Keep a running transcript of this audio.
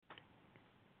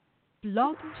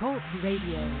Blogtalk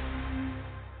Radio.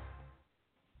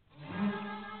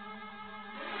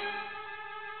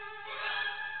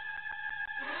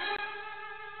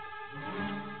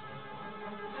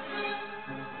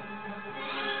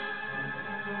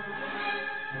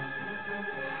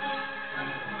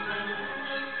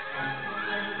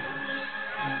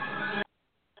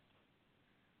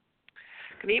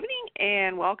 Good evening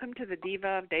and welcome to the Diva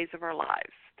of Days of Our Lives.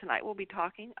 Tonight we'll be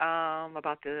talking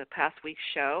about the past week's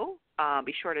show.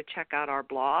 Be sure to check out our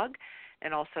blog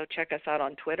and also check us out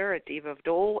on Twitter at Diva of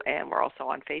Dool, and we're also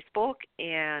on Facebook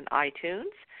and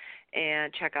iTunes.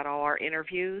 And check out all our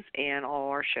interviews and all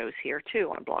our shows here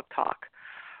too on Blogtalk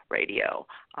Radio.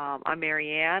 I'm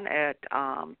Marianne at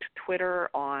Twitter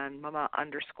on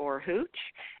Mama_Hooch,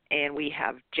 and we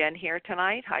have Jen here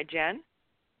tonight. Hi, Jen.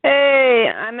 Hey,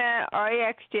 I'm at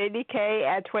REXJDK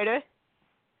at Twitter.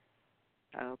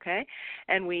 Okay.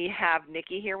 And we have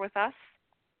Nikki here with us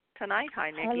tonight.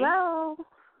 Hi, Nikki. Hello.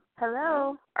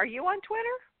 Hello. Are you on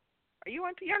Twitter?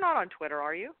 You're not on Twitter,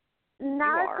 are you?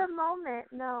 Not at the moment,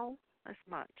 no. As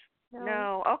much.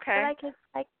 No. Okay.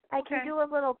 But I can do a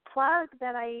little plug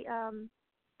that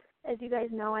as you guys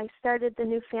know, I started the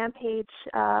new fan page,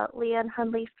 Leann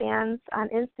Hunley Fans on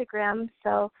Instagram,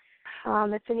 so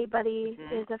if anybody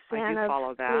is a fan of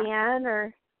Leann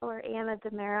or Anna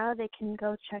DiMera, they can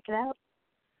go check it out.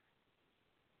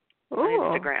 On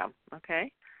Instagram, okay.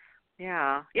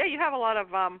 Yeah, you have a lot of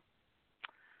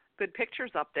good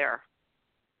pictures up there.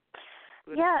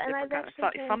 And I've actually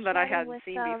been some that I hadn't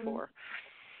seen before.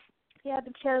 Yeah, I've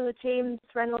been chatting with James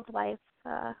Reynolds' wife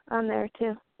on there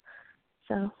too.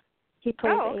 So he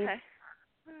plays Abe. Okay.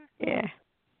 Yeah.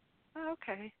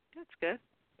 Okay, that's good.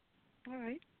 All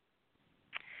right.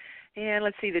 And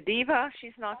let's see, the Diva,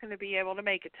 she's not going to be able to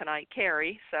make it tonight,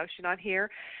 Carrie, so she's not here.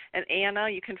 And Anna,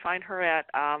 you can find her at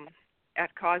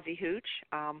Causey Hooch.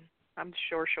 I'm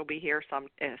sure she'll be here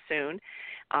soon.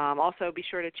 Also, be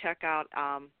sure to check out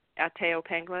at Thaao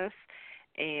Penghlis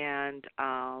and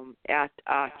at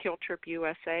Kill Trip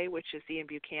USA, which is Ian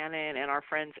Buchanan, and our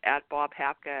friends at Bob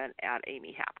Hapka and at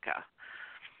Amy Hapka.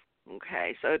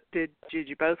 Okay, so did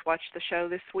you both watch the show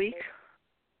this week?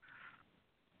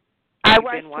 I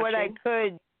watched what I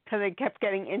could because I kept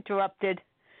getting interrupted.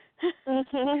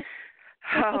 Mhm.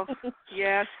 Oh,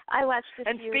 yes. I watched it.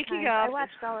 And speaking of, I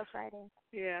watched all of Friday.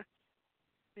 Yeah.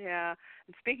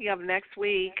 And speaking of next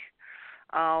week,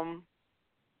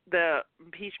 the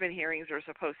impeachment hearings are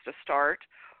supposed to start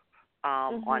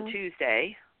on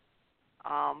Tuesday.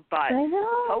 But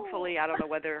hopefully, I don't know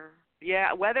whether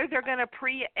they're going to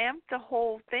preempt the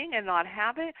whole thing and not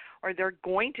have it, or they're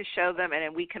going to show them and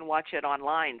then we can watch it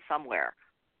online somewhere,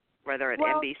 whether at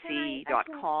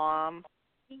NBC.com.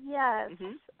 Yes.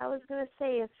 I was going to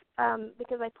say,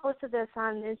 because I posted this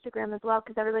on Instagram as well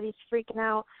because everybody's freaking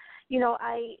out. You know,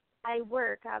 I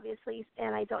work, obviously,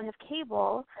 and I don't have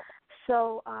cable,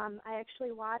 so I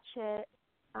actually watch it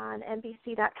on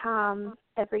NBC.com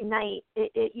every night.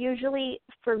 It usually,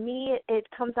 for me, it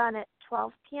comes on at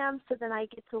 12 p.m., so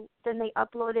then they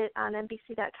upload it on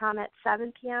NBC.com at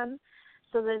 7 p.m.,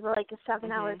 so there's like a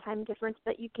 7-hour time difference,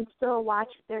 but you can still watch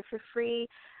it there for free.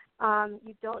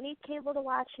 You don't need cable to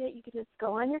watch it. You can just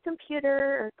go on your computer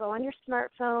or go on your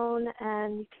smartphone,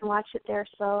 and you can watch it there.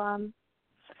 So,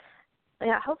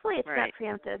 hopefully it's not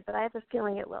preempted, but I have a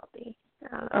feeling it will be.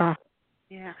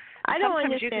 Yeah, I don't Sometimes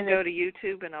understand. You can go to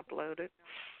YouTube and upload it.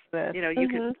 You know, you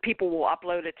can. People will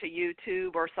upload it to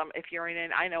YouTube or if you're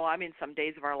in. I know I'm in some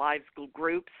Days of Our Lives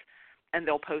groups, and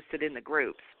they'll post it in the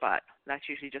groups, but that's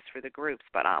usually just for the groups.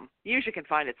 But you usually can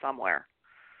find it somewhere.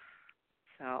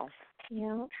 So.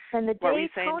 Yeah, and the day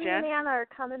Tony and Anna are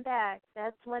coming back,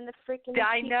 that's when the freaking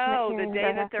I know, the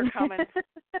day that they're coming.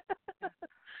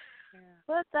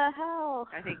 What the hell?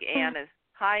 I think Anna's.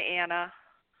 Hi, Anna.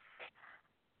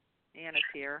 Anna's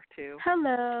here, too.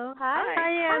 Hello. Hi, Anna.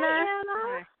 Hi, Anna.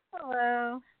 Hi.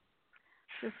 Hello.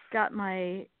 Just got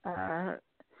my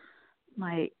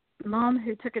mom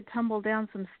who took a tumble down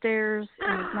some stairs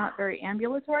and is not very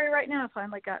ambulatory right now. I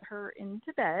finally got her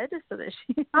into bed so that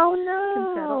she can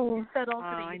settle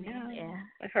for the evening. I know. Yeah.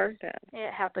 I heard that.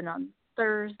 It happened on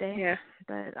Thursday. Yeah.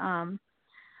 But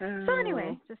so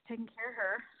anyway, just taking care of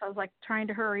her. So I was like trying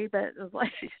to hurry, but it was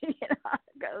like how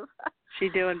it goes. She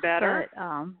doing better? But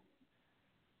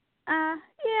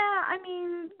yeah, I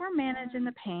mean, we're managing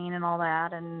the pain and all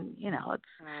that, and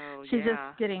she's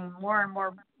just getting more and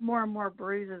more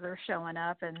bruises are showing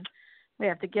up, and we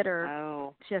have to get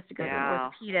her. She has to go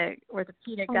to the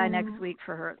orthopedic guy next week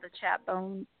for her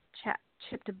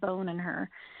chipped a bone in her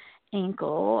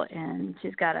ankle, and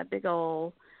she's got a big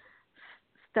old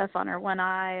stuff on her one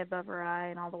eye, above her eye,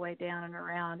 and all the way down and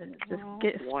around, and it's just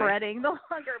spreading the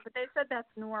longer. But they said that's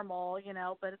normal,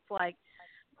 but it's like,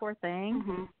 poor thing.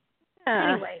 Mm-hmm.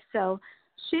 Yeah. Anyway, so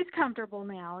she's comfortable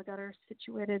now. I got her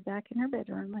situated back in her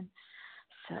bedroom, and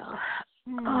so,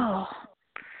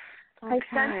 I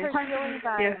sent her healing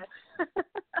vibes.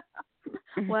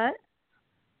 Yeah. What?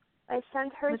 I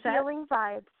sent her healing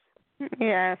vibes.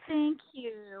 Yes. Thank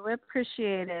you. I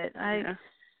appreciate it.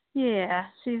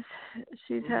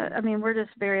 She's had, we're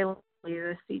just very lucky.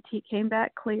 The CT came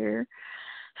back clear.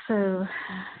 So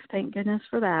thank goodness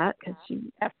for that, because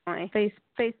she definitely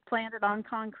face planted on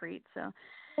concrete. So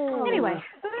anyway,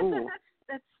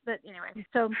 that's anyway.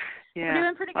 So we're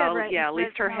doing pretty good, right? Yeah, at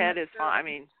least her head is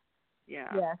fine.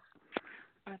 Yeah. Yes.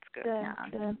 That's good. Yeah.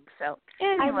 So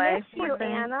anyway, I miss you,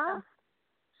 Anna.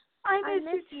 I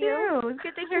miss you too. It's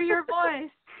good to hear your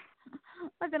voice.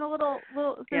 I've been a little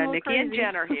Nikki crazy and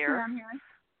Jen are here. Around here.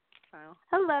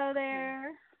 Hello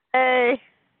there. Hey.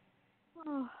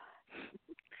 Oh.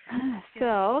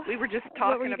 So we were just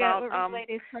talking about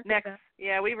next.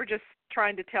 Yeah, we were just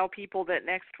trying to tell people that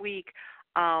next week,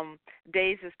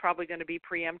 Days is probably going to be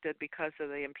preempted because of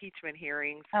the impeachment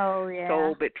hearings. Oh yeah.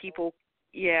 So, but people,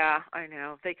 I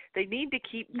know they need to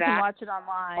keep you that can watch it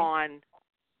online. On.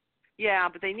 Yeah,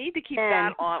 but they need to keep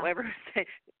that on.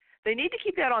 They need to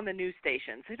keep that on the news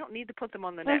stations. They don't need to put them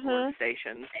on the network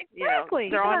stations. Exactly.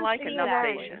 They're on like enough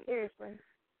stations. Seriously.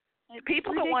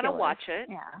 People that want to watch it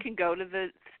can go to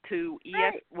the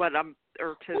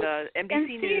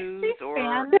NBC News or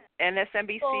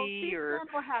MSNBC or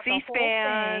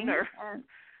C-SPAN or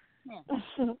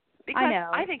because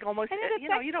I think almost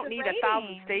you don't need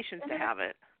 1,000 stations to have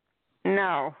it.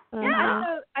 No.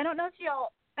 Yeah, I don't know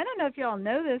if y'all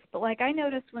know this, but like I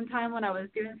noticed one time when I was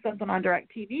doing something on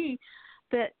DirecTV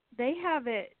that they have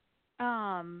it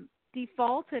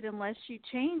defaulted unless you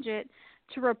change it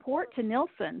to report to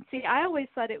Nielsen. See, I always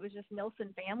thought it was just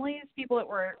Nielsen families, people that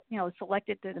were,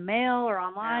 selected through the mail or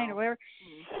online or whatever.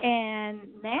 And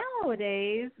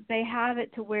nowadays they have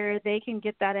it to where they can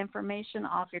get that information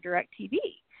off your DirecTV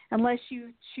unless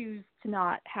you choose to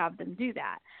not have them do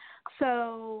that.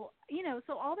 So,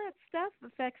 so all that stuff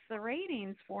affects the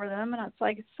ratings for them, and it's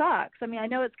like, it sucks. I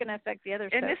know it's going to affect the other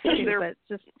stuff too, but it's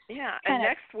just and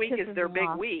next week is their big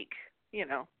week.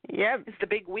 It's the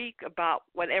big week about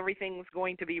what everything's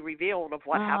going to be revealed of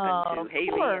what happened to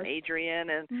Haley and Adrianne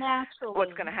and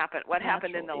what's going to happen, what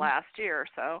happened in the last year.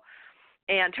 So,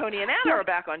 and Tony and Anna are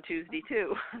back on Tuesday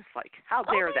too. It's like, how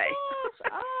dare they?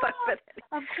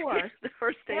 Of course. It's the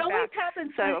first day it always back.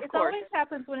 happens. So it always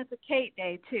happens when it's a Kate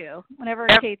day too. Whenever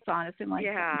Kate's on, it seems like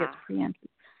it gets preempted.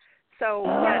 So,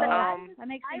 that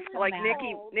makes me feel like mad.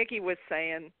 Nikki was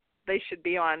saying, they should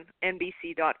be on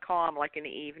NBC.com, like in the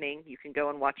evening. You can go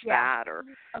and watch that, or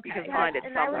you can find it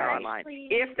somewhere online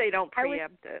if they don't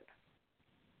preempt it.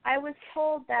 I was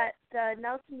told that the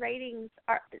Nielsen ratings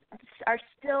are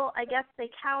still, I guess they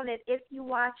count it if you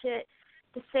watch it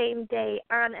the same day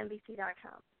on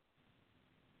NBC.com.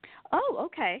 Oh,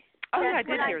 okay. Oh, yeah, I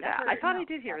did hear that. I thought I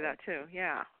did hear that too.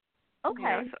 Yeah. Okay.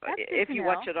 Yeah, so if you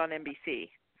watch it on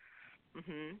NBC.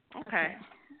 Okay.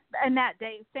 And that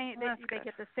day, they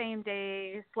get the same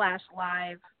day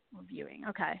 /live viewing.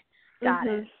 Okay, got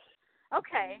it.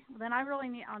 Okay, then I'm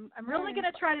really going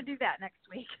to try to do that next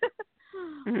week.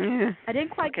 I didn't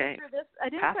quite get through this. I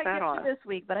didn't quite get through this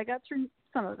week, but I got through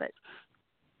some of it.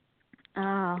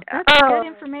 Oh, that's good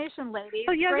information, ladies.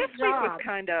 Oh, yeah, Great this job. week was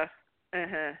kind of, You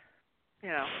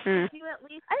at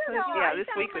least, I don't know. Yeah, this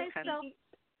week was kind of.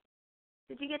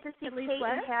 Did you get to see Kate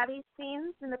and Hattie's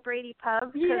scenes in the Brady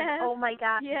pub? Yes. Oh my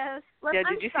God. Yes. Did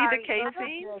you see the Kate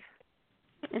scenes?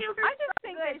 I just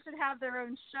think they should have their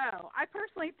own show. I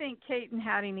personally think Kate and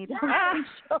Hattie need their own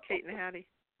show. Kate and Hattie.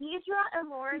 Deidre and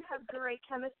Lauren have great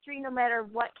chemistry no matter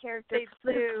what character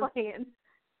they're playing.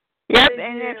 Yep, They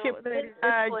and do. if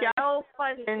Josh, so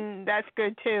funny. and that's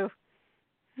good too.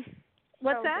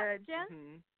 What's so that, good.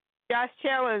 Jen? Josh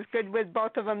Ciera is good with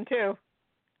both of them too.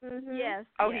 Yes.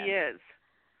 Oh, he is.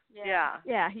 Yeah.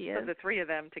 Yeah, he is. So the three of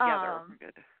them together are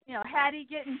good. Hattie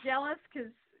getting jealous because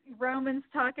Roman's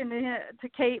talking to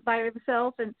Kate by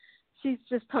himself, and she's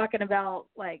just talking about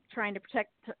like trying to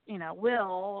protect,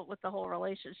 Will with the whole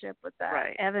relationship with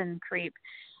that Evan creep,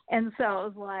 and so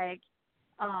it was like,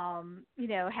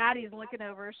 Hattie's looking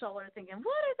over her shoulder thinking, what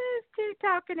are those two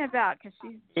talking about? Because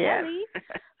she's jelly.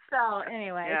 So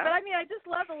anyway, but I just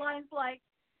love the lines like,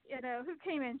 who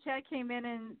came in? Chad came in,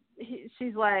 and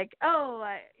she's like,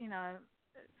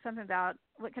 something about,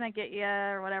 what can I get you,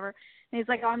 or whatever. And he's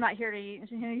like, oh, I'm not here to eat.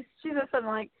 And she says something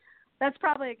like, that's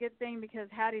probably a good thing because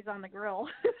Hattie's on the grill.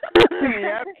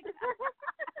 Yep.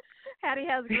 Hattie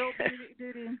has girl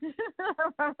duty.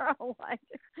 I like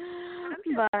it.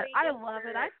 But I love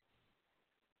it.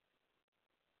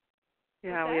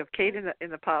 Yeah, we have Kate in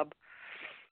the pub.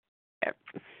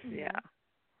 Yeah.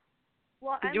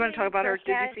 Well, did you want to talk about her? Did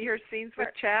you see her scenes with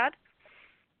Chad?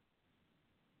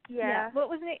 Yeah. What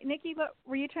was Nikki? What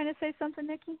were you trying to say? Something,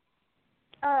 Nikki?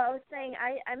 Oh, I was saying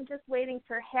I'm just waiting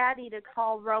for Hattie to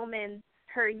call Roman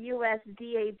her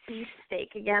USDA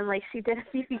beefsteak again, like she did a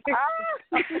few years ago.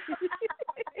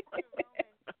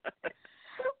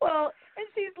 Well, and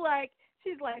she's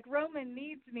like, Roman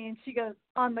needs me, and she goes,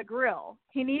 on the grill.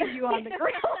 He needs you on the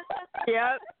grill.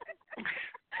 Yep.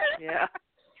 Yeah.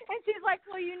 And she's like,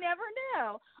 well, you never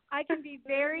know. I can be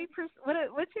very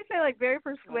what'd she say? Like very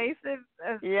persuasive.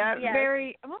 Yeah.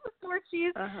 Very. What was the word she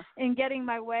used? In getting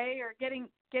my way or getting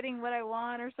what I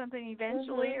want or something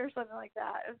eventually or something like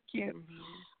that. It was cute.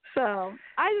 So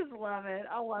I just love it.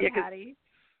 I love Hattie.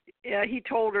 Yeah, he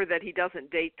told her that he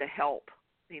doesn't date the help.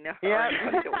 You know,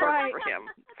 anybody that works for him.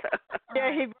 So.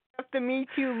 Yeah, he brought up the Me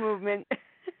Too movement.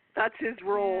 That's his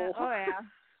role. Yeah. Oh yeah.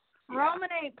 Roman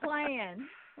ain't playing.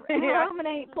 Roman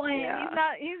ain't playing.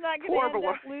 Yeah. He's not going to end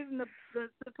up losing the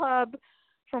pub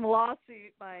from a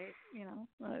lawsuit by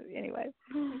anyway.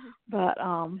 But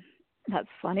that's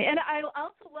funny. And I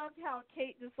also loved how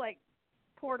Kate just like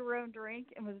poured her own drink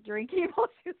and was drinking while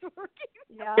she was working.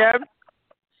 Yeah. Yep.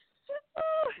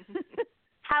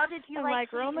 How did you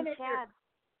like Roman and Chad?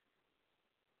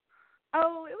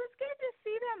 Oh, it was good to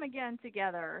see them again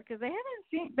together because they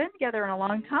haven't been together in a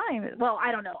long time. Well,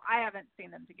 I don't know. I haven't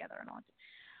seen them together in a long time.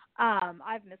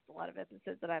 I've missed a lot of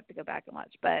episodes that I have to go back and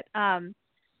watch. But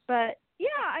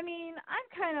yeah, I mean,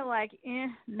 I'm kind of like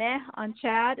meh on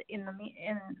Chad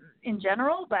in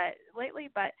general, but lately,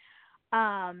 but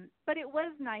it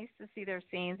was nice to see their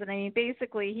scenes. And I mean,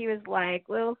 basically, he was like,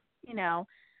 well,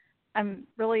 I'm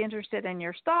really interested in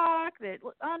your stock that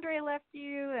Andre left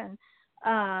you, and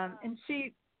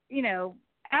she,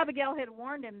 Abigail had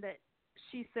warned him that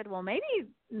she said, well,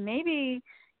 maybe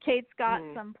Kate's got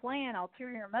some plan,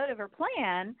 ulterior motive or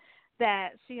plan that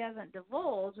she hasn't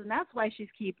divulged, and that's why she's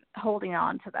keep holding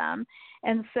on to them.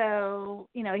 And so,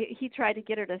 he tried to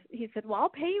get her to, he said, well, I'll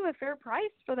pay you a fair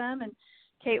price for them. And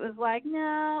Kate was like,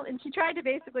 no. And she tried to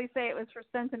basically say it was for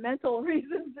sentimental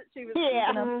reasons that she was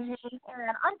keeping them.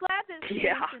 And I'm glad that she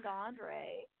mentioned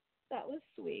Andre. That was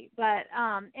sweet. But,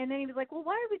 and then he was like, well,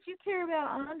 why would you care about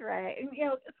Andre? And,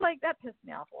 it's like, that pissed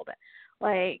me off a little bit.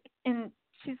 Like, and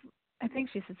I think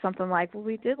she said something like, well,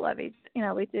 we did love we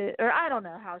did, or I don't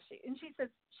know how and she said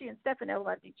she and Stefano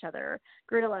loved each other,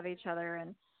 grew to love each other,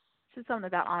 and she said something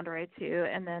about Andre too.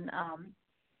 And then,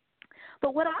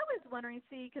 but what I was wondering,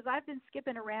 because I've been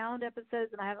skipping around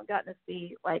episodes and I haven't gotten to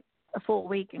see like a full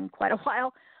week in quite a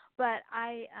while, but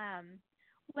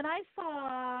when I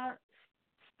saw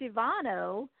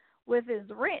Stevano with his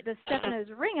ring, the Stefano's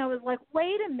ring, I was like,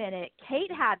 wait a minute,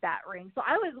 Kate had that ring. So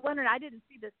I was wondering, I didn't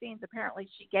see the scenes. Apparently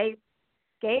she gave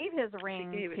his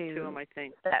ring to him, I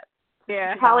think.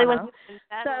 Yeah, probably when he was in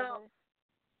bed.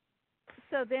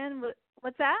 So then,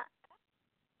 what's that?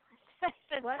 I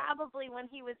said probably when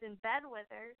he was in bed with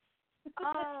her.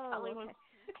 Oh, okay.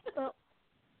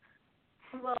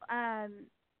 Well,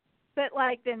 but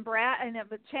like then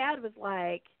but Chad was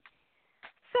like,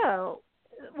 so,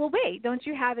 well, wait, don't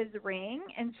you have his ring?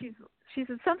 And she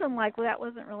said something like, well, that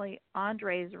wasn't really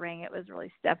Andre's ring. It was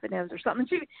really Stefano's or something.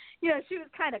 She was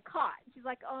kind of caught. She's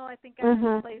like, oh, I think I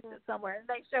misplaced it somewhere. And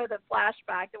they show the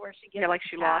flashback to where she gets like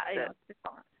she lost it.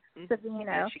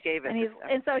 Stevano. She gave it.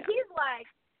 And so he's like,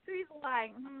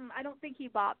 I don't think he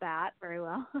bought that very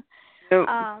well. Nope. So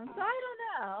I don't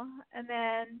know. And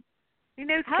then he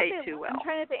knows Kate too well. I'm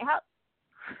trying to think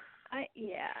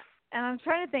and I'm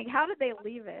trying to think, how did they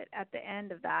leave it at the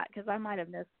end of that? Because I might have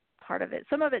missed part of it.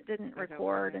 Some of it didn't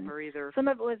record, and some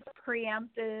of it was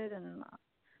preempted. And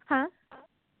I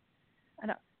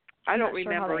don't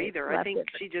remember either. I think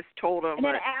she just told him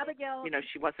that Abigail,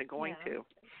 she wasn't going to.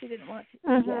 She didn't want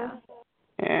to.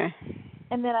 Yeah.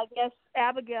 And then I guess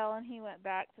Abigail and he went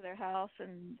back to their house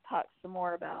and talked some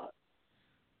more about,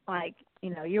 like,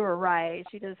 you were right.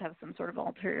 She does have some sort of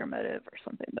ulterior motive or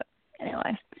something. But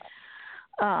anyway.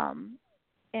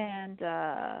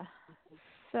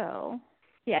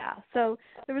 So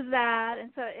there was that.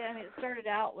 And so, it started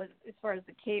out with, as far as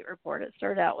the Kate report, it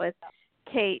started out with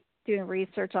Kate doing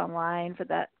research online for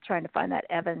that, trying to find that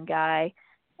Evan guy.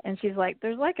 And she's like,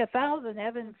 there's like 1,000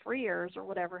 Evan Freers or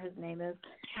whatever his name is.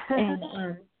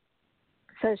 And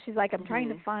so she's like, I'm trying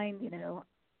to find,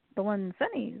 the one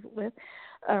Sonny's with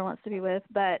or wants to be with.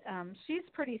 But she's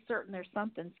pretty certain there's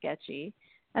something sketchy.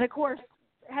 And, of course,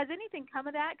 has anything come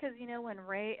of that? Because, when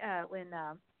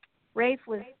Rafe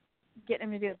was getting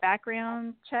him to do a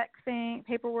background check thing,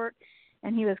 paperwork,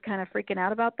 and he was kind of freaking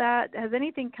out about that. Has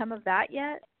anything come of that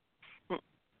yet?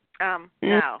 No.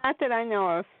 Not that I know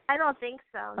of. I don't think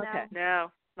so. No. Okay.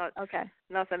 No. Not, okay.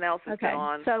 Nothing else has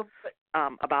gone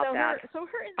on about that.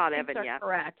 Her instincts are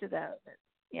correct, though.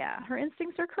 Yeah, her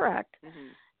instincts are correct.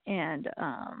 Mm-hmm. And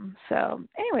so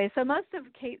anyway, so most of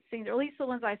Kate's scenes, or at least the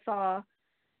ones I saw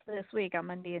this week on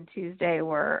Monday and Tuesday,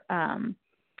 were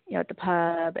at the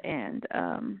pub and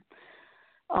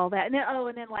all that. And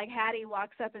then like Hattie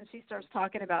walks up and she starts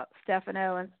talking about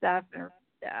Stefano and stuff,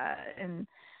 and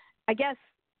I guess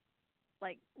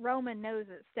like Roman knows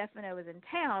that Stefano is in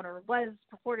town or was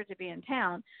purported to be in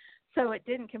town, so it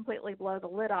didn't completely blow the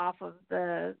lid off of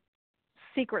the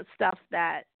secret stuff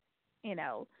that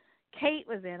Kate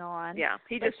was in on. Yeah,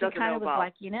 he just doesn't kind know of about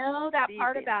was like, that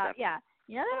part about stuff.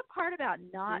 that part about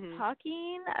not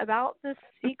talking about this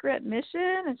secret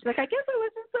mission? And she's like, I guess I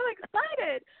wasn't so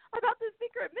excited about this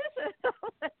secret mission.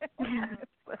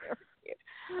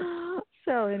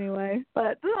 So anyway,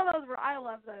 but I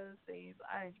love those scenes.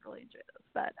 I really enjoy those.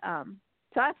 But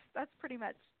so that's pretty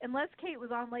much, unless Kate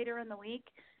was on later in the week,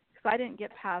 because I didn't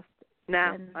get past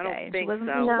Wednesday. I don't think she wasn't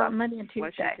so. on Monday and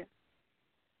Tuesday.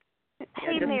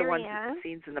 Hey, just Marianne. the ones,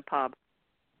 scenes in the pub.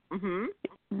 Mhm.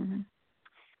 Mhm.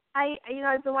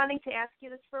 I've been wanting to ask you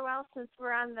this for a while, since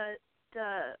we're on the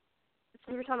since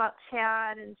we were talking about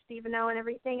Chad and Stevano and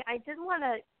everything. I did want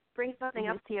to bring something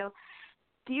up to you.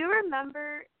 Do you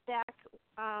remember back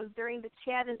during the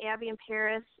Chad and Abby in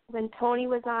Paris when Tony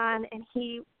was on and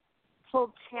he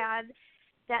told Chad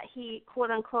that he quote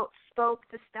unquote spoke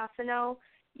to Stefano?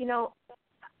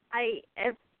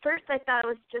 At first I thought it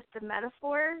was just a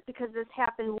metaphor because this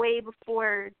happened way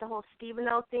before the whole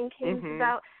Stevano thing came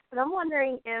about. But I'm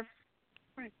wondering if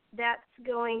that's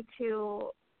going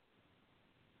to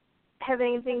have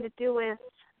anything to do with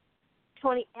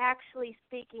Tony actually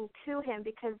speaking to him,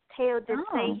 because Thaao did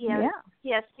say he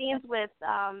has scenes with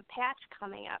Patch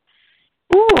coming up.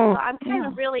 Ooh, so I'm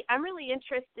really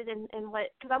interested in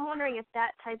what, because I'm wondering if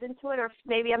that ties into it, or if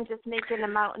maybe I'm just making a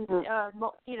mountain,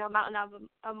 mountain out of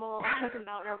a mole, a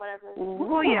mountain or whatever.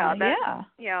 Well,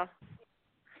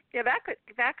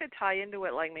 that could tie into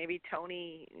it. Like maybe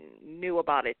Tony knew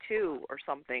about it too, or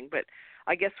something. But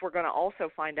I guess we're going to also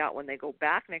find out when they go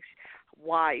back next,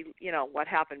 why what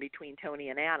happened between Tony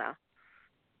and Anna,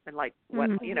 and like what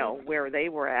where they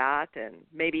were at, and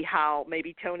maybe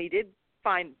Tony did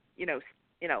find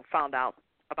found out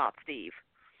about Steve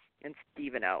and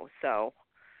Stevano. So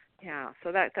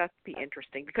so that'd be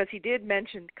interesting, because he did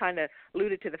mention, kind of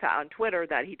alluded to the fact on Twitter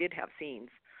that he did have scenes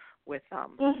with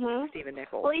Steve and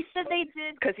Nicole. Well, he said they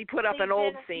did, because he put up an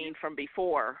old scene from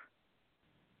before.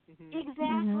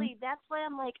 Exactly. That's why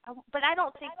I'm like, but I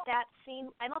don't think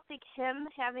him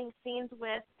having scenes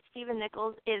with Steve and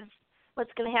Nichols is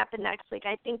what's going to happen next week.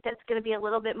 I think that's going to be a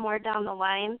little bit more down the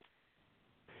line.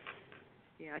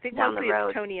 Yeah, I think mostly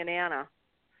it's Tony and Anna.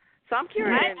 So I'm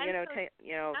curious, the Tony and Anna.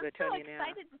 I'm so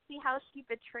excited to see how she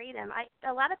betrayed him.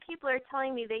 A lot of people are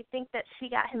telling me they think that she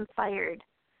got him fired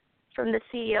from the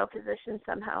CEO position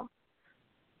somehow.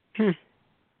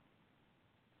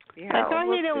 Yeah, I thought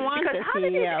he didn't want the CEO. How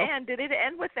did it end? Did it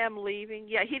end with them leaving?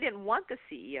 Yeah, he didn't want the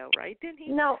CEO, right? Didn't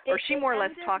he? No. Or she more or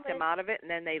less talked him out of it, and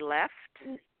then they left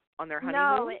on their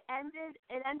honeymoon? No, it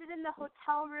ended in the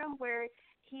hotel room where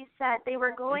he said they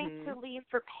were going to leave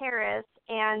for Paris,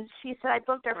 and she said, I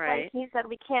booked our flight, and he said,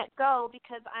 we can't go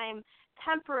because I'm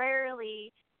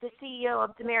temporarily the CEO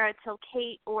of DiMera till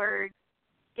Kate or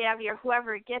Gabi or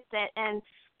whoever gets it, and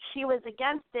she was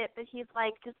against it, but he's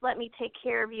like, just let me take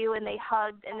care of you, and they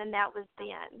hugged, and then that was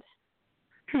the end.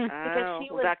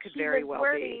 Because that could very well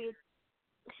worried, be.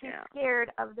 She's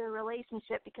scared of their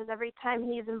relationship, because every time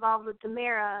he's involved with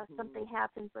DiMera, something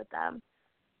happens with them.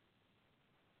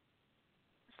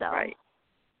 So. Right.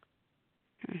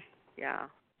 Yeah.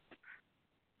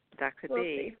 That could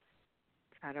be. See.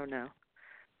 I don't know.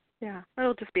 Yeah,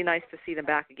 it'll just be nice to see them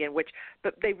back again.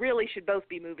 But they really should both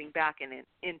be moving back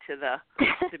into the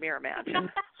DiMera mansion.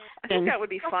 I think that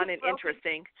would be fun and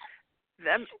interesting.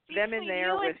 Them in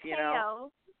there with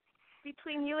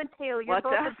Between you and Thaao, you're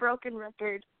both a broken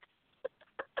record.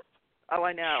 Oh,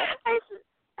 I know.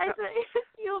 I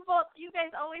you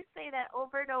guys always say that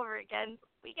over and over again.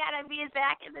 We gotta be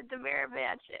back in the DiMera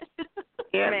mansion.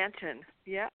 Mansion.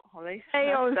 Yeah. Well,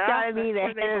 Thao's gotta be the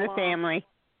head of the family.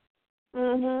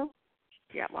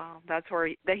 Yeah, well, that's where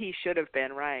he should have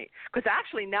been, right? Because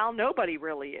actually now nobody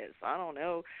really is. I don't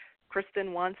know.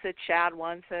 Kristen wants it, Chad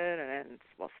wants it, and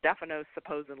Stefano's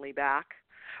supposedly back,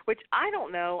 which I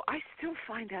don't know. I still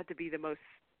find that to be the most.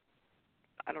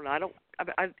 I don't know.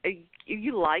 Are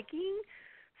you liking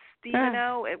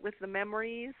Stevano with the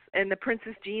memories and the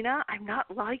Princess Gina. I'm not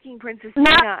liking Princess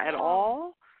Gina at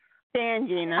all. Stand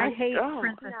Gina. I hate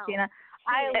Princess Gina.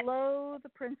 I loathe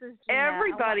Princess Gina.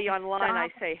 Everybody online, I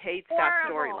say, hates that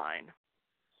storyline.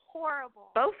 Horrible.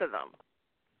 Both of them.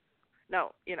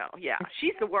 No,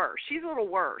 she's the worst. She's a little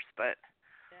worse, but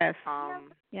yes.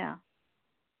 Yeah.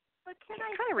 But it's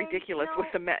kind of ridiculous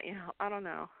with the I don't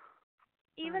know.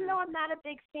 Even though I'm not a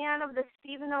big fan of the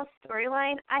Stevano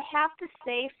storyline, I have to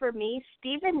say, for me,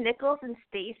 Steve and Nichols and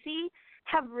Stacy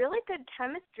have really good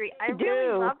chemistry. I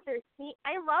really love their scene.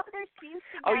 I love their scenes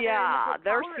together. Oh yeah,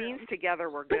 their scenes together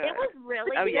were good. It was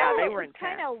really good. Oh yeah, they were intense.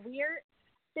 Kind of weird.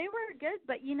 They were good,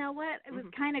 but you know what? It was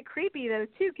kind of creepy though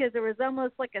too, because there was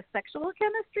almost like a sexual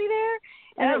chemistry there,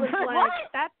 and it was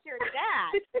like, "That's your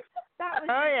dad."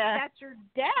 That's your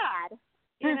dad.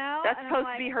 You know, that's supposed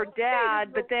to be her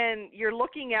dad, but then you're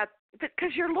looking at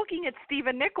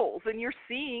Stephen Nichols, and you're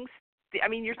seeing,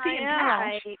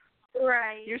 right.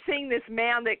 You're seeing this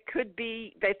man that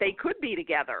they could be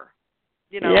together.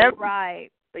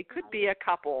 Right. They could be a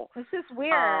couple. It's just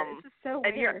weird. It's just so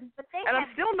weird. And I'm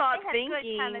still not thinking.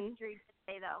 Good chemistry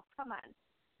today, though. Come on.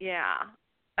 Yeah,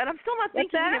 and I'm still not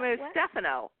thinking him as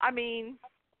Stefano. I mean,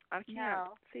 I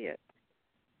can't see it.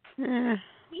 I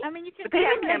mean, you can. But they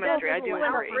have chemistry. I do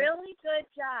agree. Really good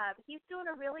job. He's doing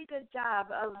a really good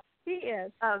job of. He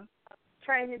is of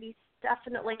trying to be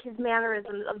Stefano, like his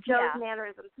mannerisms, of Joe's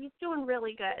mannerisms. He's doing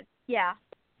really good. Yeah.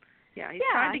 Yeah, he's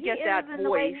trying to get that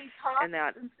voice and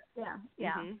that. Yeah.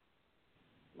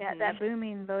 That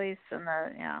booming voice and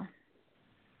the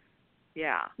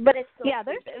Yeah. But it's still and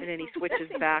then he switches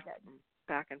back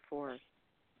and forth.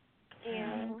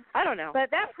 Yeah. I don't know.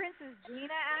 But that Princess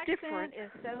Gina accent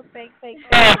is so fake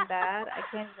bad. I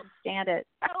can't even stand it.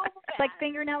 It's like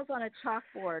fingernails on a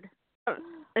chalkboard.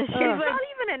 It's not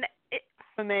even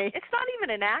it's not even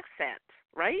an accent,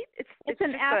 right? It's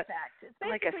an affect. It's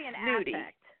like a snooty.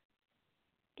 Affect.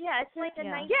 Yeah, it's like a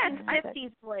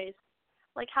 1950s voice.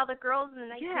 Like how the girls in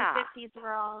the 1950s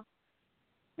were all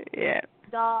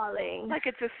darling. Like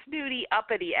it's a snooty,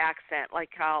 uppity accent,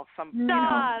 like how some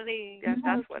darling. Yes,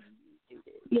 that's what.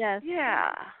 Yes.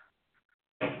 Yeah.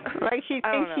 Like she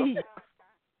thinks she.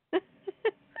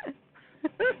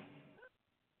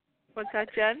 What's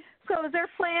that, Jen? So is their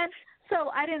plan?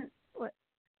 So I didn't. What?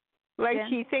 Like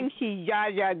she thinks she's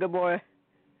Jaja Gabor.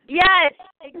 Yes,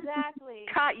 exactly.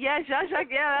 Yeah, Jaja.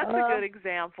 Yeah, that's a good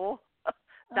example.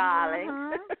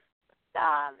 Darling.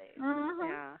 Darling.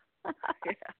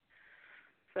 Yeah.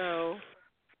 So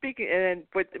speaking,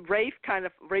 but Rafe found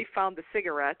the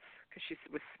cigarettes because she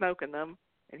was smoking them,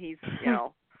 and he's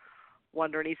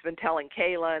wondering. He's been telling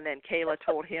Kayla, and then Kayla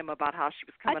told him about how she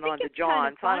was coming on to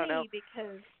John. So I don't know.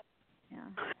 Because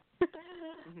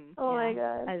Oh my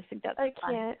God. I just think that's I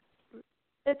can't.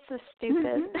 It's so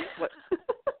stupid.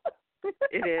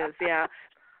 It is, yeah.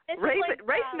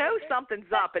 Rafe knows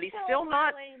something's up, but he's still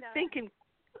not thinking.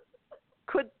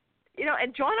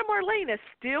 And John and Marlena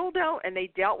still don't, and they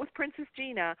dealt with Princess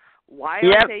Gina. Why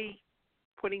aren't they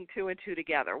putting two and two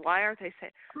together? Why aren't they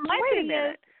saying, wait a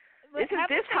minute, isn't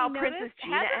this how Princess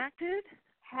Gina acted?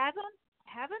 Haven't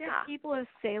the people of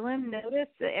Salem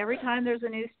noticed that every time there's a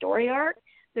new story arc,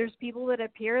 there's people that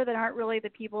appear that aren't really the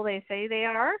people they say they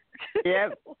are?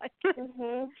 Yep.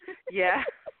 Yeah.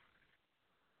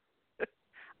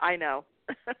 I know.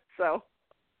 So,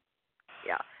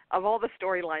 yeah. Of all the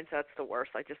storylines, that's the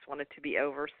worst. I just want it to be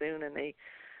over soon, and they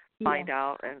find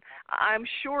out. And I'm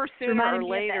sure sooner or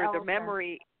later the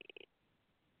memory,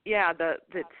 that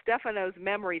Stefano's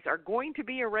memories are going to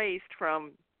be erased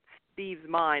from Steve's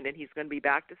mind, and he's going to be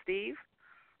back to Steve.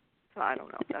 So I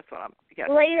don't know. That's what I'm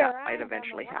guessing. Later that might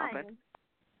eventually happen.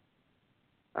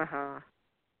 Down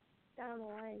the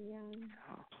line,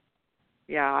 So,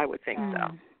 yeah, I would think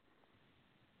so.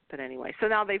 But anyway, so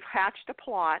now they've hatched a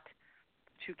plot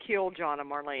to kill John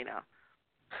and Marlena.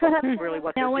 Really,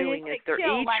 what they're doing is they're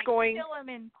each going. Kill them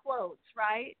in quotes,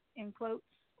 right? In quotes,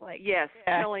 like. Yes,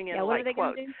 killing in what are they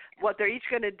quotes. Do? What they're each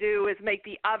going to do is make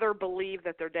the other believe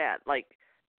that they're dead. Like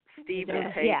Steve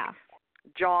will take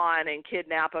John and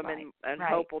kidnap him, and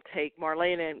Hope will take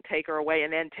Marlena and take her away,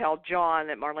 and then tell John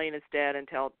that Marlena's dead, and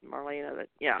tell Marlena that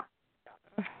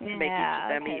make each of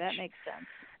them each. That makes sense.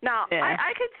 Now,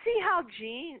 I could see how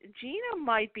Gina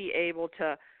might be able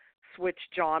to switch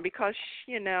John because,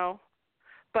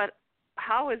 but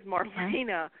how is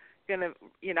Marlena going to,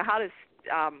 how does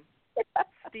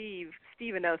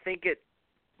Stevano think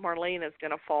Marlena's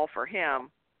going to fall for him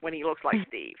when he looks like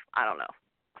Steve? I don't know.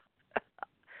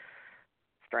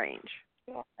 Strange.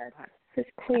 His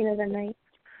queen of the night.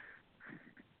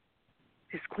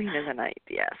 His queen of the night,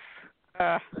 yes.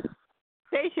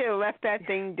 They should have left that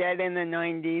thing dead in the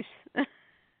 90s.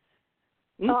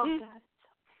 Oh, God.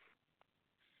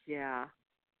 Yeah.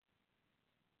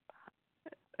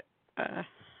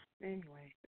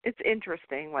 Anyway, it's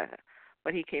interesting what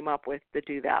he came up with to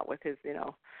do that with his,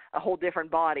 a whole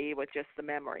different body with just the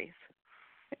memories.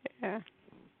 Yeah.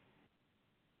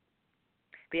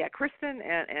 But yeah, Kristen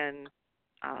and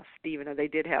Stevano, they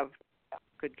did have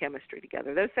good chemistry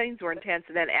together. Those things were intense.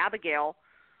 And then Abigail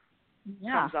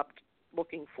comes up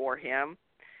looking for him.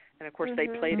 And, of course, they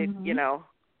played it,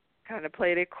 kind of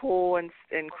played it cool. And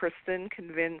Kristen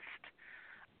convinced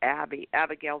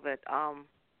Abigail that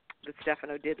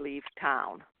Stefano did leave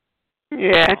town.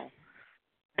 Yeah. So,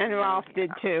 and Ralph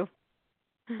did, too.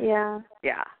 Yeah.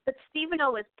 Yeah. But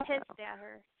Stevano was pissed at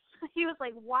her. He was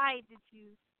like, why did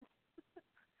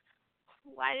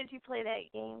you play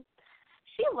that game?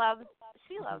 She loves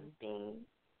being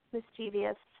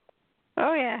mischievous.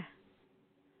 Oh, yeah.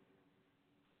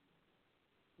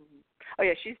 Oh,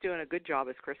 yeah, she's doing a good job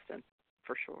as Kristen,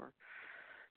 for sure.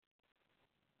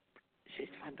 She's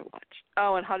fun to watch.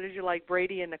 Oh, and how did you like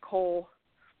Brady and Nicole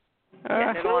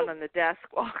getting it on the desk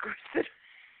while Kristen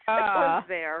was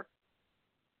there?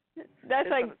 That's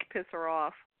like piss her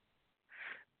off.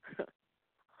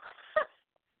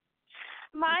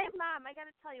 My mom, I got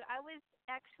to tell you,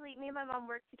 me and my mom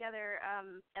worked together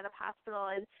at a hospital,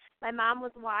 and my mom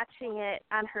was watching it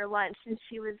on her lunch, and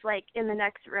she was, like, in the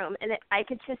next room, and I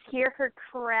could just hear her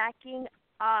cracking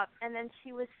up, and then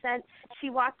she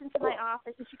walked into my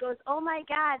office, and she goes, oh, my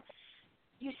God,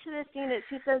 you should have seen it.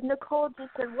 She says, Nicole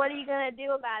just said, what are you going to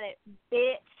do about it,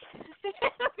 bitch?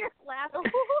 We were laughing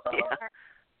so hard.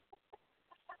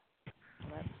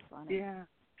 That's funny. Yeah.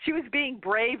 She was being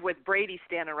brave with Brady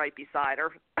standing right beside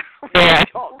her. Yeah.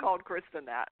 Called Kristen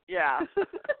that. Yeah.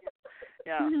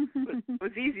 Yeah. It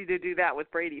was easy to do that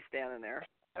with Brady standing there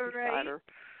beside her.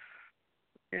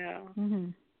 Yeah.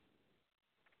 Mm-hmm.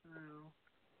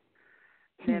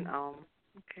 Then,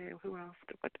 okay, who else?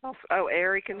 What else? Oh,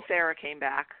 Eric and Ciera came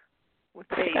back with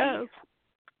babies. Oh.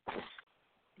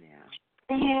 Yeah.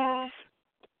 Yeah.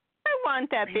 I want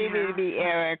that baby to be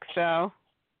Eric, so.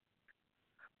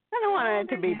 I don't want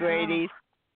it to be Brady's.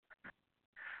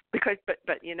 Because, but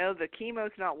the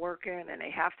chemo's not working, and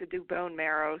they have to do bone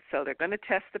marrow, so they're going to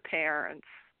test the parents,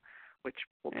 which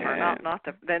will turn out not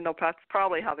to. Then that's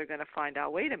probably how they're going to find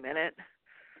out. Wait a minute,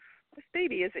 this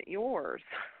baby isn't yours.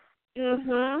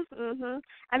 I'm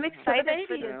excited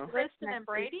for this. Kristen and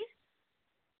Brady.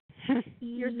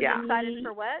 You're excited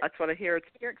for what? That's what I hear.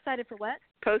 You're excited for what?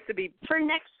 Supposed to be for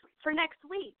next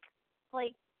week,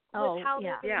 like. With how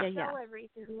they're going to show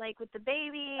everything, like with the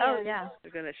baby. Oh, yeah.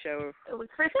 They're going to show. With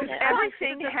Kristen.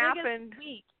 Everything happened.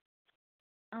 Week.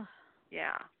 Oh.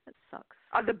 Yeah. That sucks.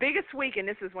 The biggest week, and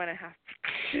this is when it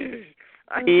happened.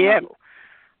 Yep.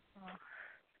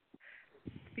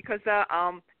 Because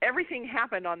everything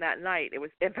happened on that night. It was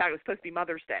supposed to be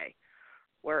Mother's Day,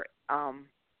 where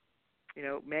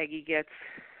Maggie gets.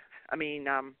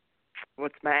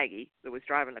 What's Maggie that was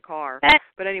driving the car?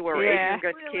 But anyway, where Adrian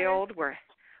gets killed,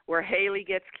 where Haley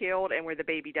gets killed, and where the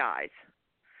baby dies.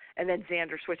 And then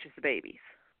Xander switches the babies.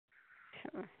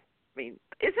 I mean,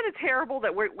 isn't it terrible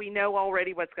that we know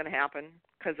already what's going to happen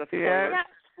because of spoilers? Yeah,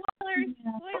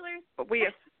 spoilers. But we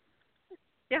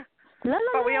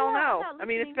all know. I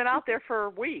mean, it's been out there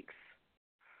for weeks.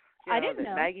 I didn't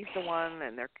know. Maggie's the one,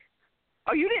 and they're...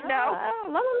 Oh, you didn't know?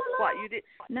 What, you did?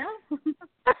 No.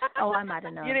 Oh, I might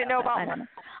have known. You didn't know about... I don't know.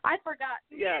 I forgot.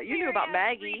 Yeah, you knew about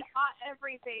Maggie.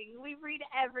 Everything. We read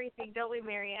everything, don't we,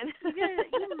 Marianne?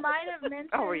 You might have mentioned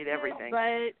I'll read everything.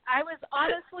 But I was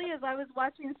honestly, as I was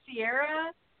watching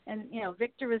Ciera, and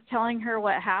Victor was telling her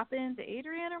what happened to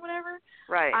Adrianne or whatever.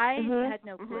 Right. I had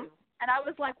no clue, and I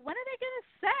was like, "When are they going to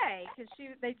say?" Because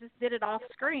they just did it off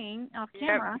screen, off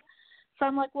camera. Yep. So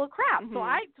I'm like, "Well, crap." So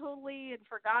I totally had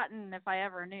forgotten if I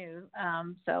ever knew.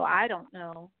 So I don't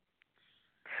know.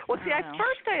 Well, see, at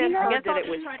first I had heard that it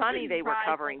was Sonny they were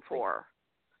covering for.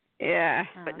 Yeah.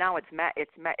 But now it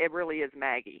really is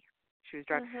Maggie. She was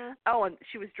driving. Oh, and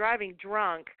she was driving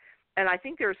drunk, and I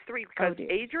think there's three because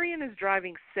Adrianne is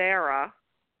driving Ciera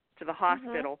to the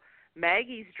hospital.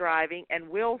 Maggie's driving, and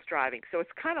Will's driving. So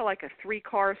it's kind of like a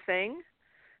 3-car thing.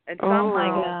 And somehow,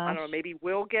 I don't know, maybe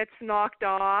Will gets knocked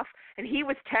off, and he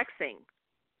was texting.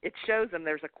 It shows him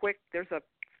there's a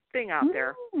thing out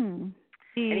there. And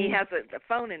he has a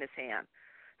phone in his hand.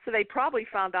 So they probably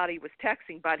found out he was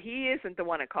texting, but he isn't the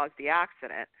one that caused the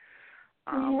accident.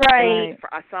 Right.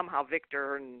 Somehow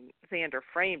Victor and Xander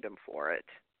framed him for it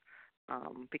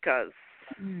because,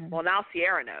 well, now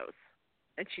Ciera knows.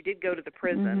 And she did go to the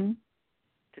prison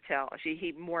to tell.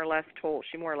 She more or less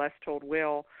told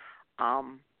Will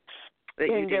that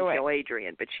you didn't kill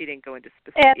Adrianne, but she didn't go into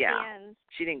specific. At the end.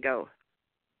 She didn't go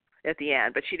at the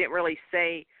end, but she didn't really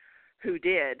say who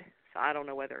did. So I don't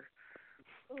know whether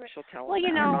she'll tell us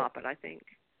or not. But I think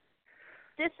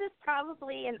this is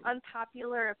probably an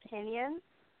unpopular opinion.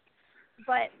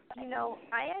 But,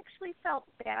 I actually felt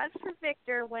bad for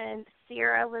Victor when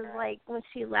Ciera was when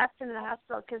she left in the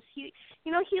hospital, because he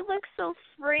looks so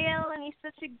frail and he's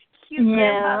such a cute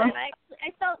grandpa. And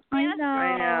I felt bad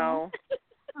I know.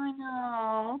 I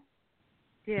know.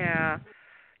 Yeah.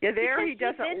 Yeah, there he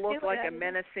doesn't look like a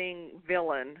menacing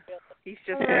villain. He's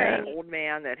just an old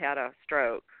man that had a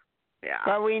stroke. Yeah.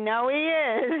 But we know he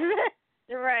is.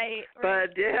 Right.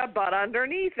 But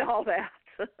underneath all that.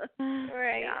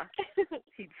 Right. Yeah.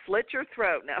 He'd slit your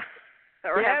throat now.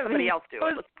 Or have somebody else do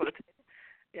it. Let's put it.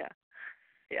 Yeah.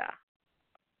 Yeah.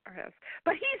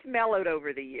 But he's mellowed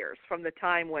over the years from the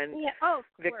time when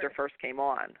Victor first came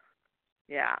on.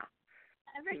 Yeah.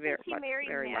 Ever since he married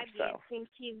Maggie, it seems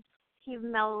he's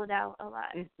mellowed out a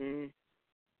lot. Mm-hmm.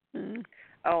 Mm.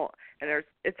 Oh, and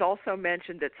it's also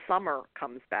mentioned that Summer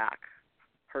comes back,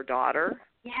 her daughter.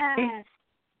 Yes.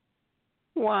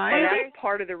 Why? And that's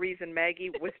part of the reason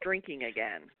Maggie was drinking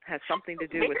again. Has something to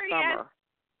do with Summer.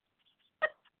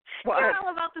 You're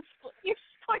all about you're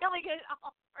spoiling it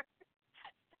all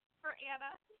for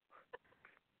Anna.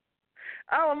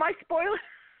 Oh, am I spoiling?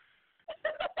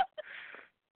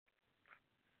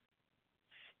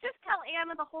 Just tell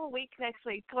Anna the whole week next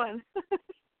week. Go on.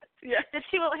 Yeah. That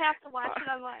she won't have to watch it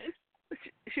online.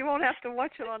 She won't have to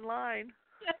watch it online.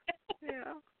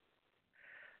 Yeah.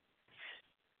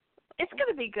 It's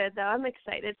going to be good, though. I'm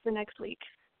excited for next week.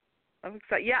 I'm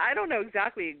excited. Yeah, I don't know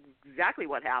exactly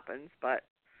what happens, but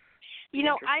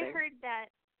I heard that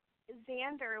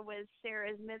Xander was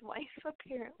Sarah's midwife,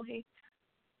 apparently.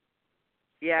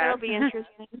 Yeah. That'll be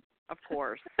interesting. Of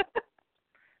course.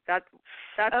 That's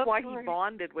why he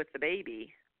bonded with the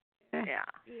baby. Yeah.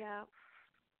 Yeah.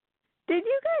 Did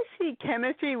you guys see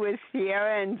chemistry with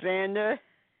Ciera and Xander?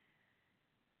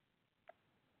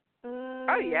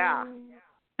 Oh yeah.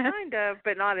 Kind of,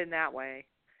 but not in that way.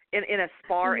 In a in a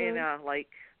fighting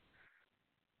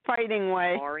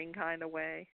way. Sparring kind of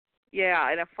way.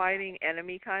 Yeah, in a fighting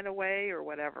enemy kind of way or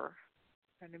whatever.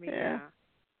 Enemy, yeah.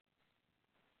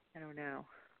 I don't know.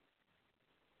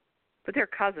 But they're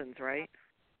cousins, right?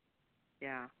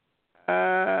 Yeah.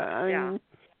 Yeah.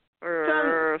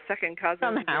 Or second cousins.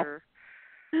 Somehow.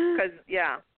 Because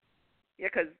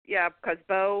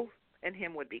Bo and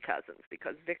him would be cousins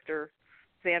because Xander's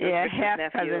Victor's nephew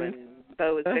cousins. And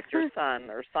Bo is Victor's son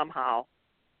or somehow.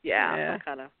 Yeah. Some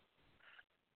kind of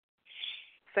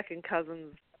second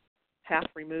cousins, half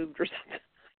removed or something.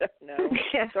 I don't know.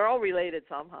 They're all related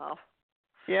somehow.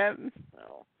 Yep.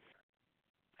 So,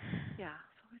 yeah,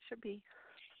 so it should be.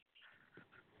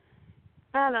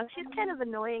 I don't know. She's kind of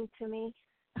annoying to me.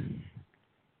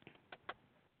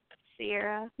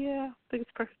 Ciera. Yeah, I think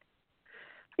it's perfect.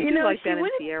 You know, like Ben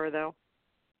and Ciera, though.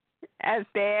 As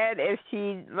bad if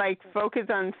she focused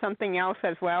on something else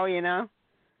as well,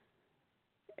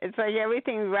 It's like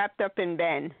everything's wrapped up in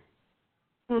Ben.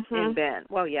 Mm-hmm. In Ben.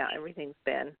 Well, yeah, everything's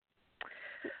Ben.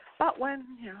 But when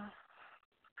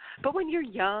you're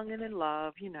young and in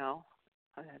love, how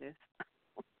that is.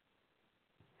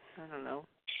 I don't know.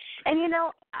 And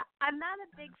I'm not a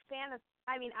big fan of.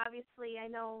 I mean, obviously, I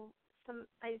know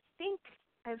I think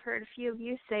I've heard a few of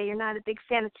you say you're not a big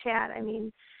fan of Chad. I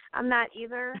mean, I'm not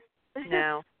either.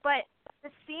 No. But the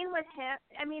scene with him,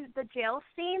 the jail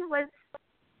scene was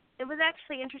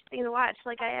actually interesting to watch.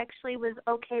 I actually was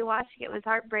okay watching it. It was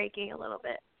heartbreaking a little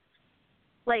bit.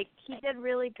 He did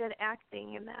really good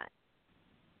acting in that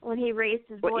when he raised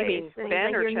his voice. What, you mean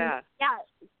Ben or Chad? Yeah.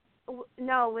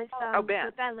 No, with Ben.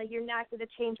 with Ben. You're not going to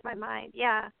change my mind.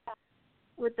 Yeah.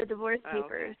 With the divorce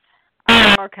papers.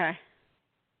 Oh, okay.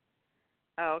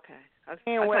 Oh, okay. I thought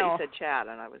you said Chad,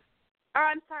 and I was. Oh,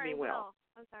 I'm sorry, Will.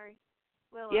 I'm sorry.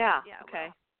 Will. Yeah.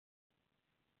 Okay.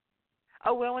 Will.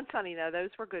 Oh, Will and Sonny. No, those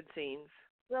were good scenes.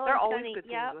 Will They're and always Sonny, good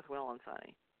scenes with Will and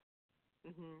Sonny.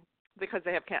 Mhm. Because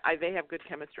they have good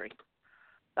chemistry.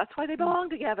 That's why they belong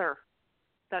together.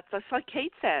 That's what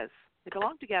Kate says. They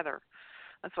belong together.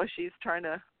 That's why she's trying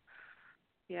to.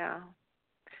 Yeah.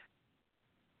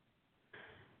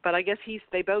 But I guess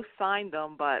they both signed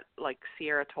them, but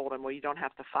Ciera told him, well, you don't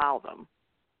have to file them.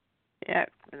 Yeah.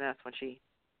 And that's when she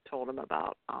told him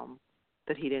about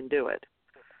that he didn't do it.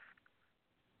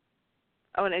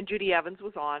 Oh, and Judy Evans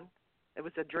was on. It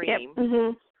was a dream. Yep.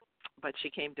 Mm-hmm. But she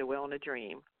came to Will in a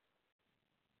dream.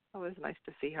 It was nice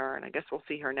to see her, and I guess we'll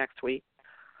see her next week.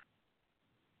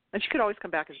 And she could always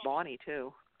come back as Bonnie,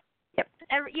 too. Yep.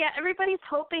 Everybody's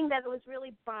hoping that it was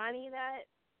really Bonnie that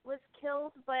was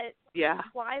killed, but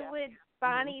why would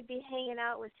Bonnie be hanging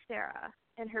out with Ciera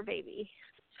and her baby?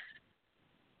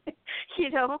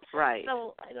 Right.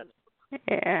 So I don't know.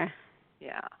 Yeah.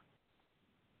 Yeah.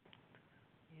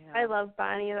 I love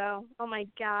Bonnie though. Oh my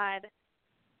God,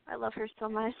 I love her so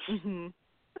much. Mm-hmm.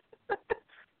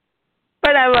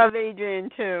 But I love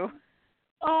Adrianne too.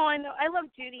 Oh, I know. I love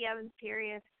Judy Evans.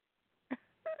 Period.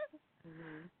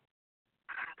 Mm-hmm.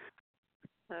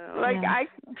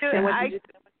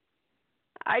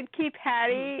 I'd keep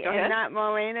Hattie and not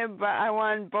Marlena, but I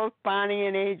want both Bonnie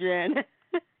and Adrianne.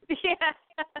 Yeah.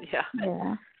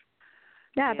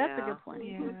 Yeah, that's a good point.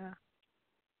 Yeah.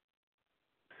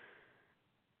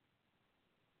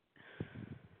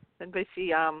 And we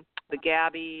see the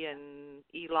Gabi and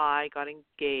Eli got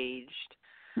engaged.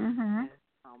 Mhm.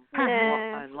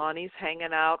 And Lani's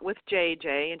hanging out with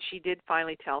JJ, and she did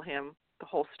finally tell him the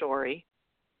whole story.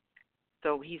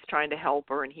 So he's trying to help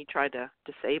her, and he tried to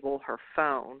disable her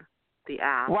phone, the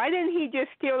app. Why didn't he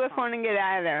just steal the phone and get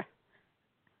out of there?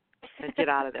 And get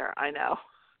out of there, I know.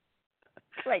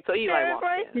 Like, so Eli walked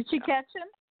in. Did she catch him?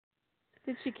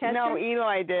 Did she catch him? No,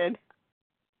 Eli did.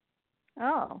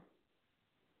 Oh.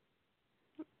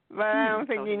 But I don't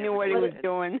think he knew what he was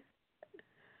doing.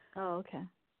 Oh, okay.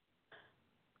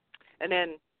 And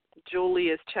then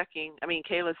Kayla's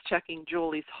checking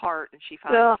Julie's heart, and she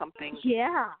found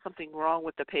something wrong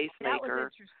with the pacemaker. That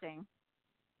was interesting.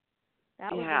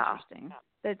 That was interesting.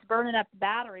 It's burning up the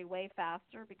battery way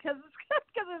faster because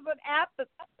it's an app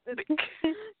that's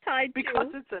tied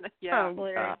because to. It's an I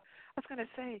was gonna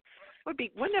say,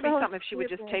 wouldn't that be something if she would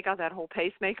just take out that whole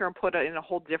pacemaker and put it in a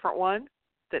whole different one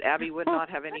that Abby would not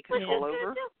have any control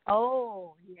over?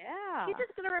 Oh, yeah. She's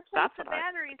just gonna replace the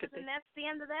batteries, and then that's the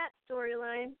end of that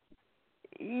storyline.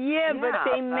 Yeah, but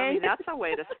they meant that's a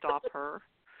way to stop her.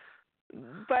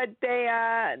 But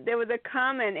there was a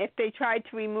comment, if they tried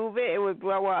to remove it, it would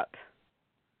blow up.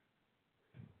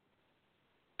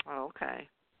 Oh, okay.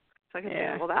 So I can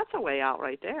say, well, that's a way out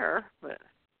right there. But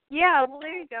yeah, well,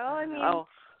 there you go. I mean,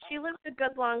 she lived a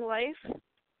good long life.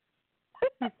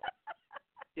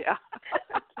 Yeah.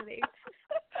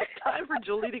 Time for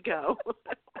Julie to go.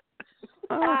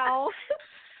 Wow.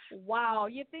 Wow,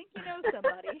 you think you know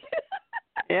somebody.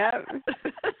 Yeah.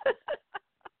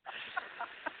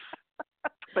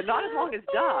 But not as long as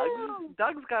Doug.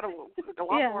 Doug's got a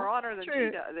lot more honor than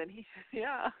she does. Than he,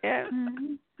 Yeah.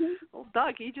 Well,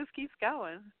 Doug, he just keeps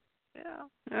going. Yeah.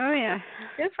 Oh, yeah.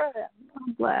 Good for them.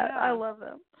 I'm glad. Yeah. I love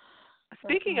them.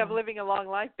 Speaking of living a long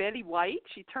life, Betty White,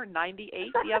 she turned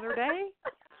 98 the other day.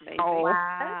 Amazing. Oh,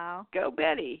 wow. Go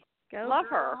Betty. Go Love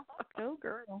girl. her. Go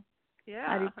girl. Yeah.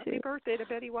 I do too. Happy birthday to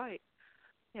Betty White.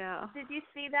 Yeah. Did you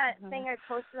see that thing I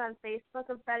posted on Facebook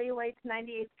of Betty White's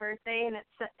 98th birthday, and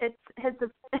it's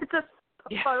a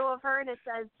photo of her, and it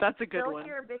says, "That's a good still one."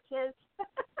 Here, bitches.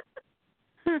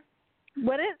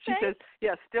 What did it say? She says,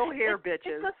 "Yeah, still here,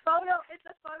 bitches." It's a photo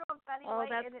of Betty White,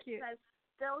 that's and it cute. says,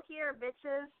 "Still here,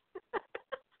 bitches."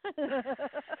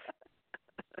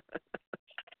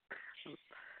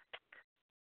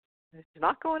 She's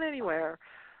not going anywhere.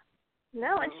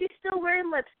 No, and she's still wearing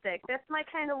lipstick. That's my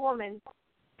kind of woman.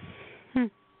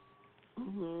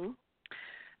 Mhm.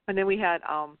 And then we had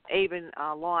Abe and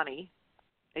Lani.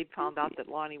 Abe found out that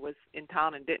Lani was in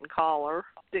town and didn't call her.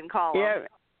 Yeah,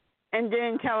 and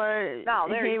didn't tell her. No,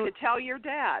 you could tell your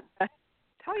dad.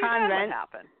 Tell your dad what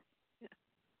happened.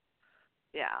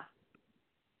 Yeah.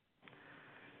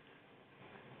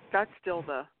 That's still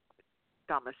the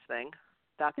dumbest thing.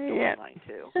 That's storyline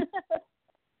too.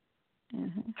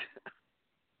 Mm-hmm.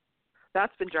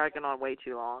 That's been dragging on way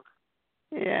too long.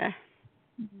 Yeah.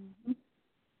 Mm-hmm.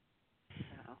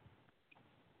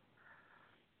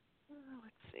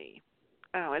 Let's see.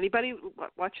 Oh, anybody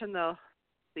watching the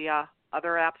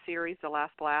other app series, The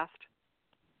Last Blast?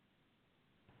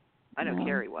 I know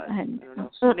Carrie was. I don't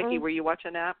know. Nikki, were you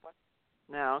watching that?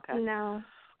 No. Okay. No.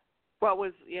 Well,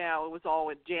 it was all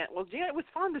with Jan. Well, Jan, it was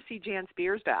fun to see Jan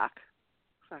Spears back.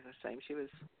 I was saying she was.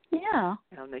 Yeah.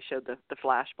 And they showed the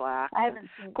flashback. I haven't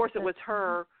seen. Of course, it was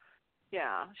her.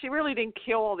 Yeah, she really didn't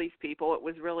kill all these people. It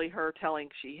was really her telling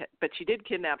but she did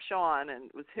kidnap Sean, and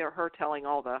it was her telling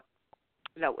all the,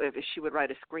 if she would write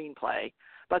a screenplay.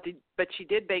 But she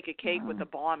did bake a cake with a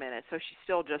bomb in it, so she's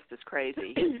still just as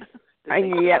crazy.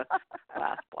 Yep.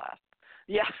 Last blast.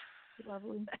 Yeah.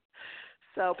 Lovely.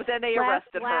 So, but then they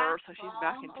arrested her, so she's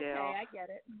back in jail. Okay, I get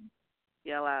it.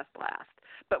 Yeah, Last Blast.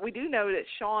 But we do know that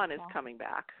Sean is coming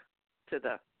back to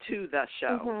the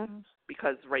show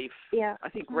because Rafe. Yeah. I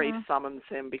think Rafe summons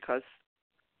him because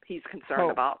he's concerned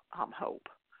about Hope.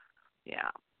 Yeah.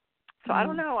 So I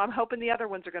don't know. I'm hoping the other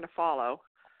ones are going to follow.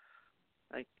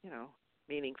 Like,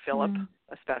 meaning Philip,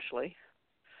 especially.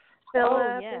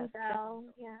 Philip and Thaao,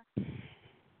 yeah.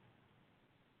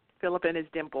 Philip and his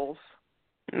dimples.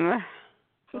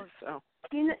 So.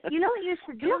 You know what you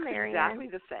should do, Marianne? Exactly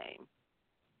the same.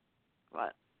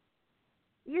 What?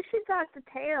 You should talk to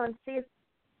Thaao and see if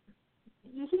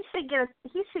he should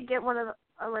get one of the,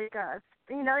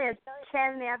 they had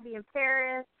Chad and Abby in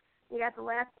Paris. You got the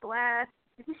Last Blast.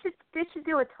 They should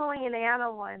do a Tony and Anna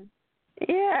one.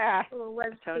 Yeah. A little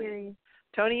web series.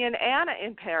 Tony and Anna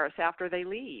in Paris after they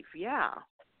leave. Yeah.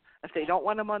 If they don't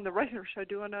want them on the regular show,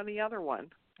 do it on the other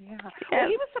one. Yeah. Well,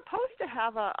 he was supposed to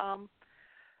have a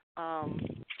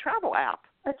travel app.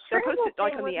 A travel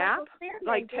like on the app,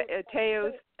 like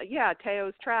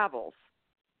Thao's travels.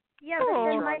 Yeah,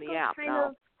 but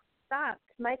then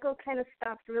Michael kind of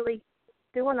stopped really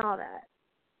doing all that.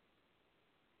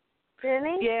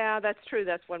 Didn't he? Yeah, that's true.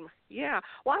 That's when. Yeah.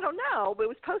 Well, I don't know, but it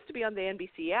was supposed to be on the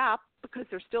NBC app because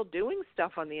they're still doing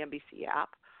stuff on the NBC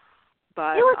app.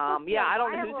 But I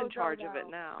don't know who's in charge of it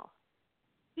now.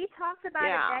 He talked about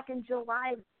it back in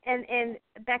July, and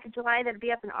back in July that'd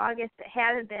be up in August. It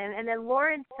hadn't been, and then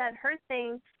Lauren said her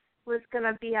thing was going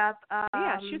to be up.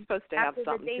 She's supposed to have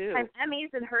something too. After the daytime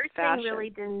Emmys, and her thing really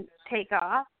didn't take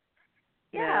off.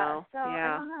 Yeah, no,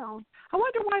 I don't know. I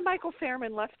wonder why Michael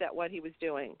Fairman left at what he was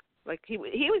doing. Like he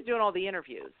was doing all the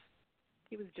interviews.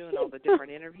 He was doing all the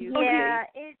different interviews.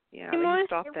 He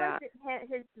stopped that. It wasn't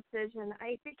his decision.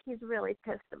 I think he's really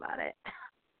pissed about it.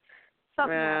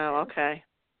 Okay.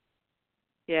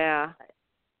 Yeah.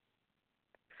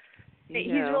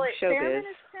 He's really Fairman is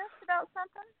pissed about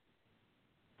something.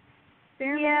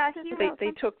 Fairman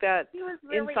they took that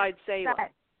really Inside Salem.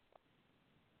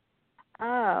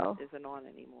 Oh. Isn't on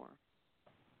anymore.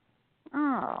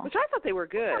 Oh. Which I thought they were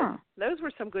good. Those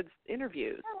were some good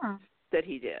interviews that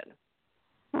he did.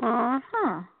 I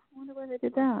wonder why they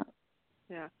did that.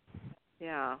 Yeah.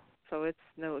 Yeah. So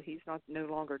he's no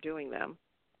longer doing them.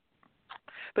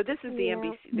 But this is the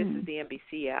NBC. This is the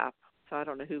NBC app. So I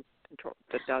don't know who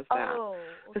that does that.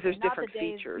 Because there's different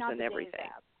features and everything.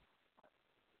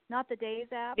 Not the Days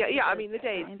app. Yeah. I mean the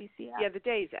Days. NBC app. Yeah, the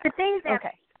Days app. The Days app.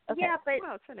 Okay. Yeah, but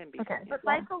it's an NBC. Okay. But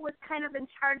Michael was kind of in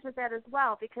charge of that as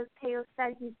well because Thaao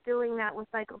said he's doing that with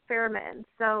Michael Fairman.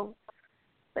 So,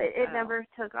 but it never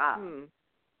took off.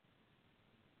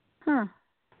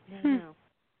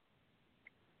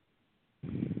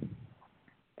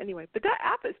 Anyway, but that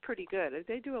app is pretty good.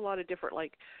 They do a lot of different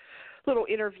little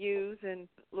interviews and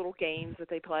little games that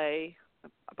they play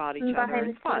about each other.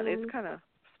 It's fun. It's kind of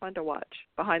fun to watch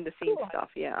behind the scenes stuff.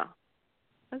 Yeah.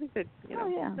 I think that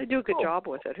they do a good job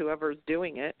with it. Whoever's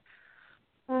doing it,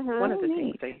 one of the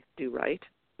things they do right.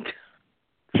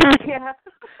 Yeah.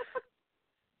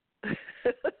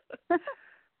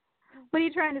 What are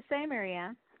you trying to say,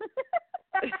 Marianne?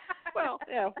 Well,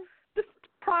 just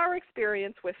prior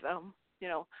experience with them,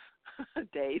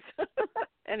 days.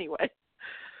 Anyway.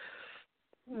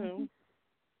 I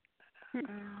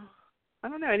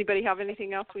don't know. Anybody have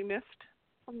anything else we missed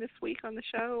from this week on the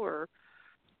show, or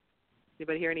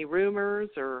anybody hear any rumors,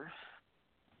 or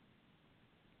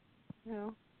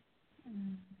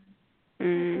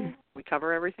we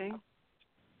cover everything?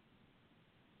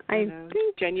 I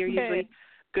think Jen, you're usually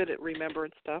good at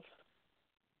remembering stuff.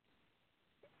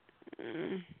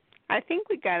 I think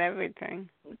we got everything.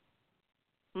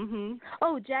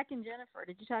 Oh, Jack and Jennifer.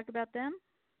 Did you talk about them?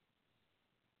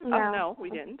 No,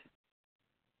 we didn't.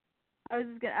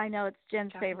 I know it's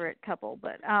Jen's favorite couple,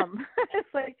 but it's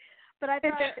but I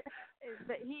thought,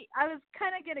 I was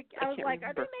kind of I was like,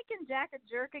 are they making Jack a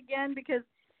jerk again? Because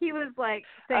he was saying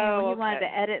when he wanted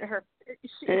to edit her,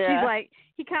 she's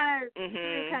he kind of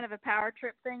threw kind of a power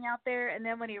trip thing out there, and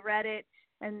then when he read it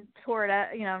and tore it up,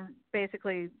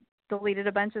 basically deleted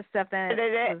a bunch of stuff. Then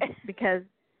it was because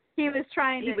he was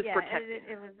trying to edit it.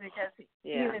 It was because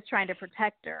he was trying to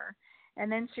protect her,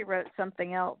 and then she wrote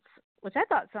something else, which I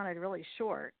thought sounded really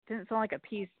short. Didn't sound like a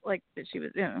piece that she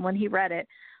was doing when he read it.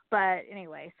 But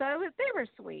anyway, so they were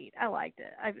sweet. I liked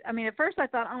it. I mean, at first I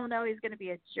thought, oh no, he's going to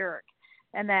be a jerk,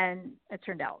 and then it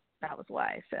turned out that was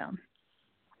why. So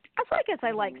I guess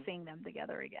I like seeing them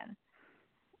together again.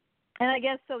 And I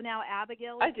guess so now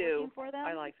Abigail is working for them.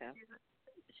 I like that.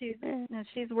 She's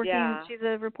working. Yeah. She's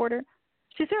a reporter.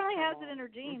 She certainly has it in her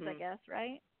genes, I guess,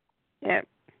 right? Yep.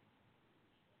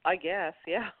 I guess,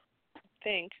 yeah. I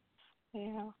think.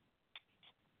 Yeah.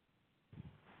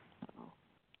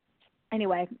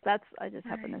 Anyway, I just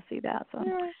happened to see that. So,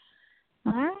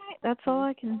 all right, that's all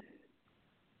I can.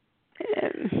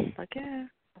 Okay,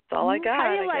 that's all I got.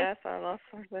 I guess I lost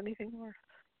anything more.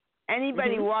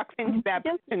 Anybody walks into that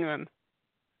prison room.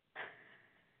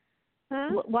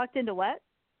 Walked into what?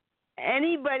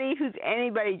 anybody who's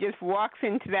anybody just walks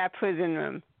into that prison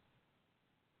room.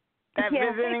 That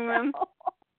visiting room.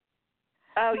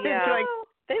 Oh, yeah. Like,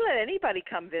 they let anybody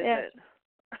come visit. Yeah.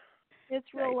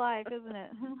 It's real life, isn't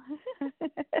it?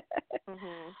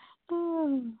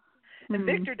 And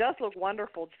Victor does look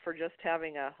wonderful for just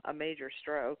having a major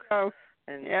stroke. Oh,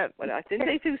 and yeah. Didn't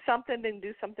they do something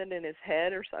in his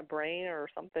head or some brain or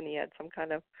something? He had some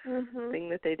kind of thing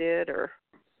that they did, or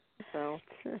so.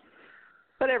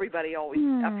 But everybody always,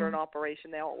 after an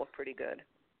operation, they all look pretty good.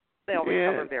 They all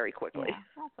recover very quickly.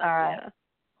 Yeah. All right.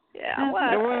 Yeah.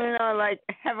 Well, the women are like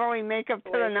heavily makeup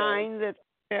to the nines.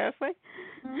 Seriously.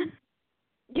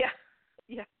 Yeah.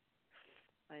 Yeah.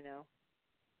 I know.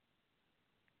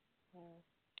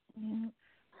 Yeah.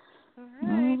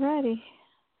 All righty.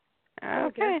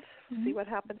 Okay. See what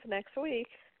happens next week.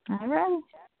 All right.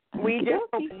 We just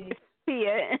hope to see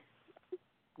it.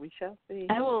 We shall see.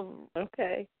 I will.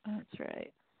 Okay. That's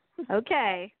right.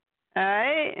 Okay. All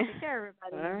right. Take care,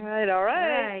 everybody. All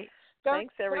right.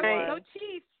 Thanks, everyone. Go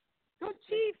Chiefs. Go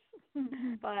Chiefs.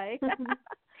 Bye.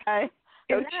 Bye.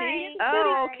 Go Chiefs.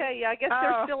 Oh, okay. Yeah, I guess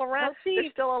they're still around.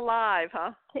 They're still alive,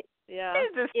 huh? Yeah.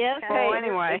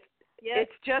 Anyway.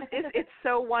 It's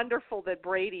so wonderful that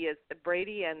Brady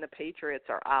and the Patriots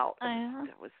are out.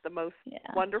 That was the most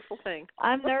wonderful thing.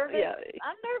 I'm nervous.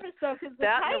 I'm nervous though because the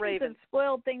Titans have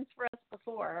spoiled things for us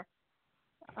before.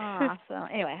 So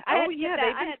anyway, they've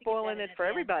been spoiling it for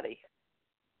everybody.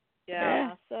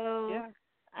 Yeah. So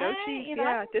Go Chiefs.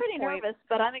 I'm pretty nervous,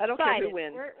 but I'm excited. I don't care who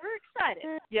wins. We're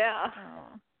excited. Yeah.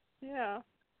 Yeah.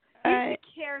 You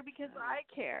care because I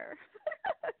care.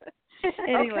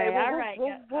 Anyway, all right.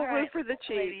 We'll root for the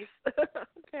Chiefs.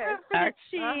 Okay. Root for the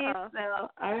Chiefs. So,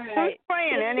 all right. Who's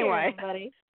playing anyway?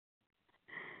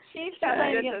 Chiefs are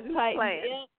playing against the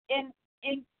Titans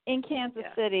in Kansas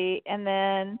City, and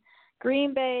then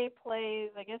Green Bay plays,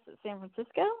 I guess, at San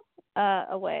Francisco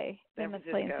away. San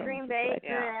Francisco. Green Bay.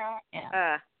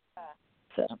 Yeah.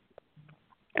 So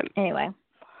anyway.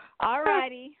 All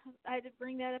righty. I had to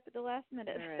bring that up at the last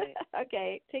minute. All right.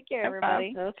 Okay. Take care,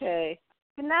 everybody. Okay.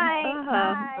 Good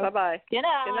night. Bye-bye. Good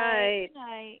night. Good night. Good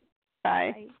night.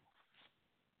 Bye. Bye.